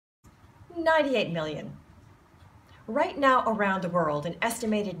98 million. Right now around the world, an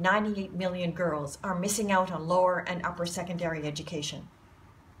estimated 98 million girls are missing out on lower and upper secondary education.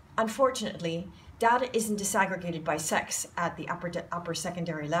 Unfortunately, data isn't disaggregated by sex at the upper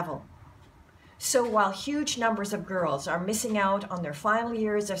secondary level. So while huge numbers of girls are missing out on their final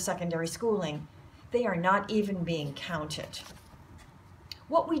years of secondary schooling, they are not even being counted.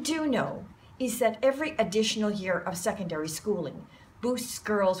 What we do know is that every additional year of secondary schooling boosts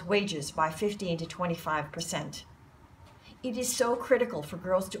girls' wages by 15 to 25%. It is so critical for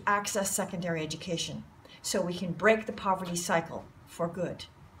girls to access secondary education so we can break the poverty cycle for good.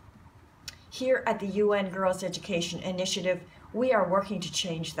 Here at the UN Girls' Education Initiative, we are working to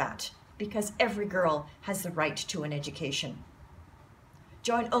change that because every girl has the right to an education.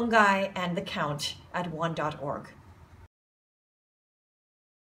 Join Ungei and the Count at one.org.